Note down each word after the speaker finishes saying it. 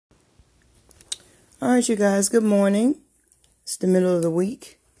All right, you guys, good morning. It's the middle of the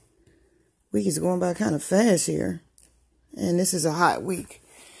week. Week is going by kind of fast here. And this is a hot week.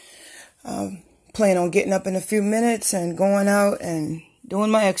 Plan on getting up in a few minutes and going out and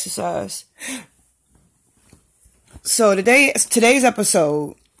doing my exercise. So today's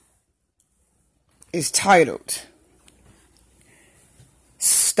episode is titled,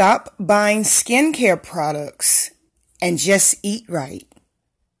 Stop Buying Skincare Products and Just Eat Right.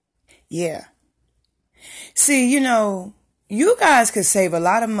 Yeah. See, you guys could save a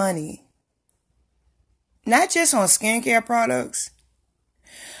lot of money, not just on skincare products,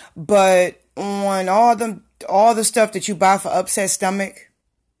 but on all the stuff that you buy for upset stomach,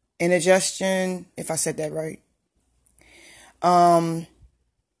 indigestion, if I said that right.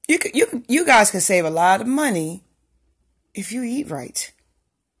 You guys could save a lot of money if you eat right.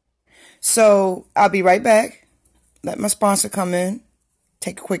 So I'll be right back. Let my sponsor come in.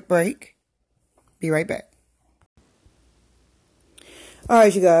 Take a quick break. Be right back. All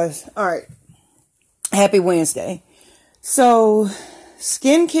right, you guys. All right. Happy Wednesday. So,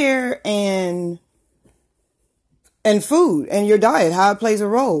 skincare and food and your diet, how it plays a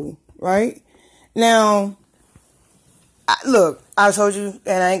role, right? Now, look, I told you,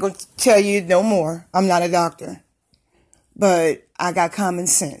 and I ain't going to tell you no more. I'm not a doctor, but I got common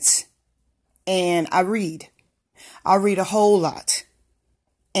sense, and I read a whole lot,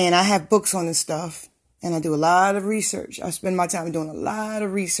 and I have books on this stuff. And I do a lot of research. I spend my time doing a lot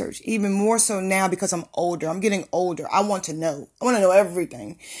of research, even more so now because I'm older. I'm getting older. I want to know. I want to know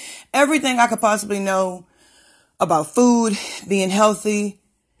everything. Everything I could possibly know about food, being healthy,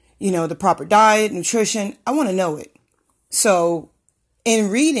 the proper diet, nutrition. I want to know it. So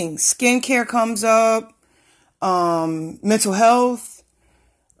in reading, skincare comes up, mental health,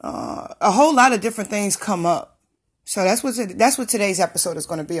 a whole lot of different things come up. So that's what today's episode is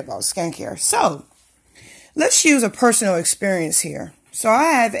going to be about, skincare. So let's use a personal experience here. So I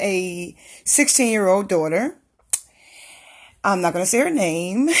have a 16-year-old daughter. I'm not going to say her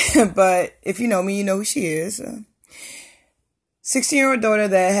name, but if you know me, you know who she is. 16-year-old daughter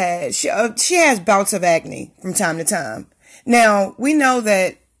that she has bouts of acne from time to time. Now, we know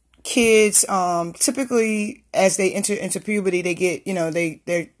that kids, typically as they enter into puberty, they get,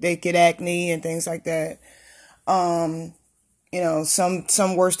 they get acne and things like that. Some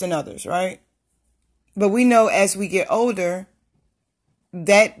worse than others, right? But we know as we get older,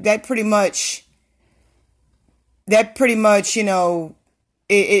 that pretty much,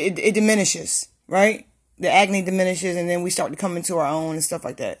 it diminishes, right? The acne diminishes, and then we start to come into our own and stuff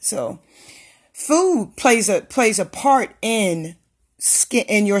like that. So food plays a part in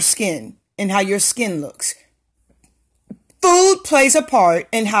your skin and how your skin looks. Food plays a part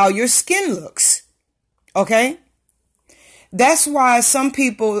in how your skin looks. Okay? That's why some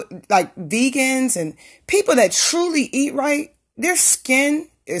people, like vegans and people that truly eat right, their skin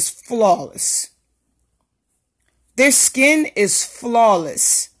is flawless. Their skin is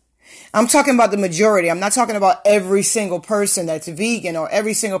flawless. I'm talking about the majority. I'm not talking about every single person that's vegan or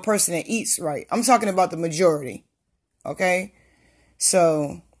every single person that eats right. I'm talking about the majority. Okay?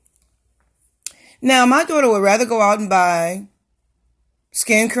 So, now my daughter would rather go out and buy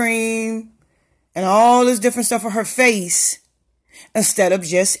skin cream and all this different stuff for her face instead of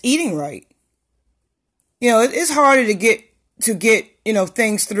just eating right. It's harder to get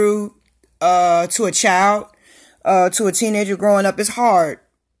things through, to a child, to a teenager growing up. It's hard.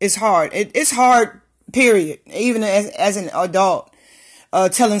 It's hard. It's hard, period. Even as an adult,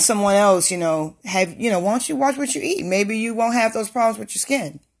 telling someone else, why don't you watch what you eat? Maybe you won't have those problems with your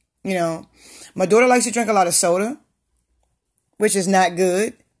skin. My daughter likes to drink a lot of soda, which is not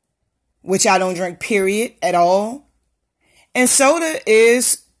good, which I don't drink, period, at all. And soda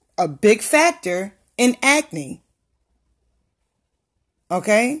is a big factor in acne.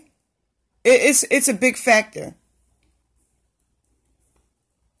 Okay? It's a big factor.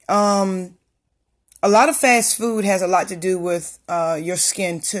 A lot of fast food has a lot to do with your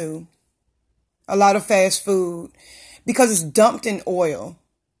skin too. A lot of fast food, because it's dumped in oil.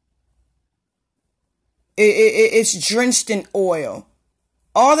 It's drenched in oil.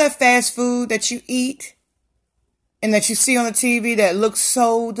 All that fast food that you eat and that you see on the TV that looks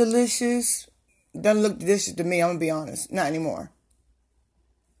so delicious, doesn't look delicious to me, I'm going to be honest. Not anymore.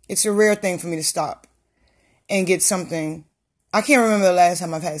 It's a rare thing for me to stop and get something. I can't remember the last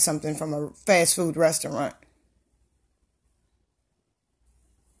time I've had something from a fast food restaurant.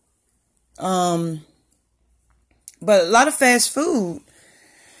 But a lot of fast food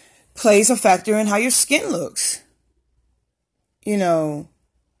plays a factor in how your skin looks.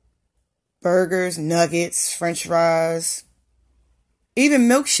 Burgers, nuggets, French fries, Even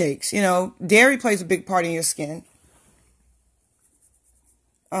milkshakes, dairy plays a big part in your skin.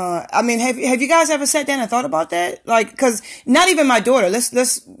 I mean, have you guys ever sat down and thought about that? Like, cause not even my daughter,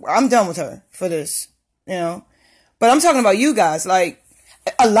 I'm done with her for this, but I'm talking about you guys. Like,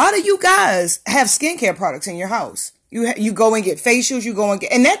 a lot of you guys have skincare products in your house. You go and get facials, you go and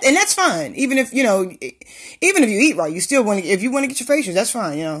get, and that's fine. Even if, even if you eat right, you still if you want to get your facials, that's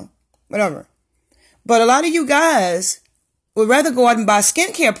fine, whatever. But a lot of you guys would rather go out and buy a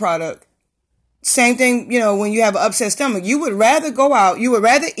skincare product. Same thing, when you have an upset stomach, you would rather go out, you would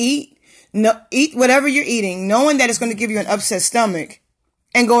rather eat whatever you're eating, knowing that it's going to give you an upset stomach,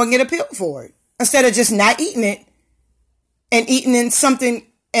 and go and get a pill for it, instead of just not eating it and eating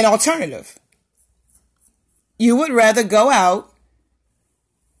an alternative. You would rather go out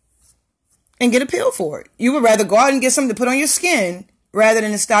and get a pill for it. You would rather go out and get something to put on your skin rather than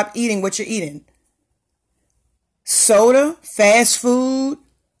to stop eating what you're eating. Soda, fast food,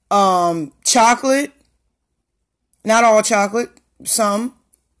 chocolate, not all chocolate, some.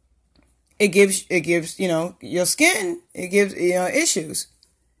 It gives, your skin, it gives, issues.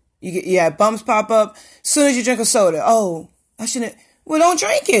 You have bumps pop up. As soon as you drink a soda, oh, I shouldn't, well, don't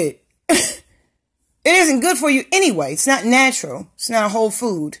drink it. It isn't good for you anyway. It's not natural. It's not a whole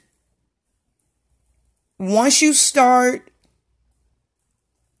food. Once you start,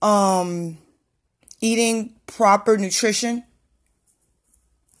 eating proper nutrition,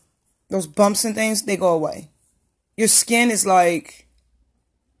 those bumps and things, they go away. Your skin is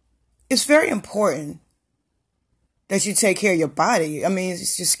it's very important that you take care of your body. I mean,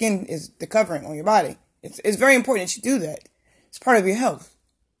 your skin is the covering on your body. It's very important that you do that. It's part of your health.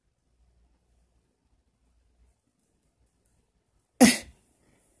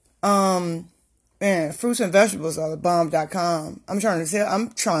 Man, fruits and vegetables are the bomb.com. I'm trying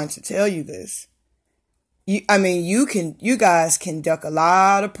to tell you this. You guys can duck a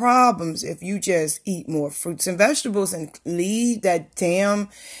lot of problems if you just eat more fruits and vegetables and leave that damn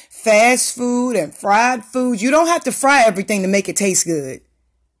fast food and fried food. You don't have to fry everything to make it taste good.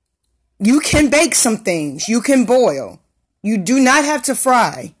 You can bake some things. You can boil. You do not have to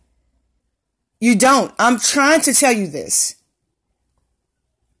fry. You don't. I'm trying to tell you this.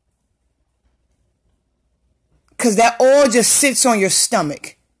 Because that oil just sits on your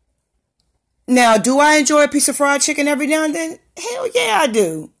stomach. Now, do I enjoy a piece of fried chicken every now and then? Hell yeah, I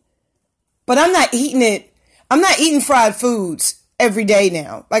do. But I'm not eating it. I'm not eating fried foods every day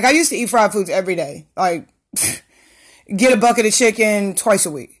now. Like, I used to eat fried foods every day. Like, get a bucket of chicken twice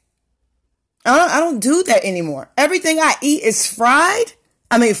a week. I don't do that anymore. Everything I eat is fried.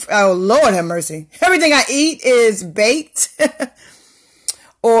 I mean, oh, Lord have mercy. Everything I eat is baked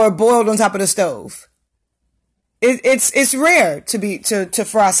or boiled on top of the stove. It's rare to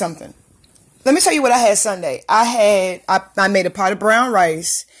fry something. Let me tell you what I had Sunday. I made a pot of brown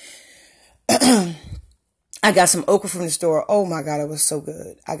rice. I got some okra from the store. Oh my God, it was so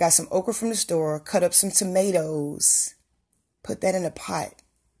good. I got some okra from the store, cut up some tomatoes, put that in a pot.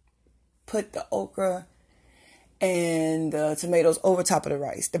 Put the okra and the tomatoes over top of the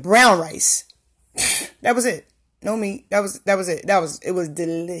rice. The brown rice. That was it. No meat. That was it. It was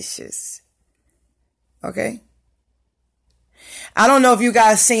delicious. Okay. I don't know if you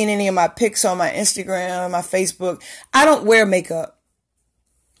guys seen any of my pics on my Instagram, my Facebook. I don't wear makeup.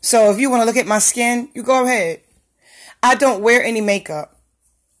 So if you want to look at my skin, you go ahead. I don't wear any makeup.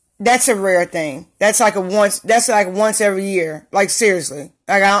 That's a rare thing. That's like once every year. Like seriously.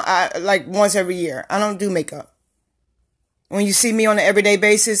 Like once every year. I don't do makeup. When you see me on an everyday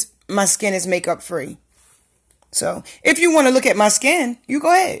basis, my skin is makeup free. So if you want to look at my skin, you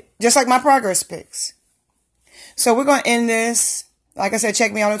go ahead. Just like my progress pics. So we're going to end this. Like I said,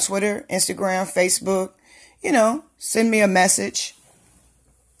 check me out on Twitter, Instagram, Facebook. Send me a message.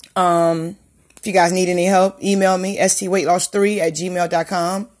 If you guys need any help, email me,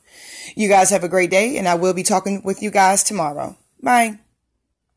 stweightloss3@gmail.com. You guys have a great day, and I will be talking with you guys tomorrow. Bye.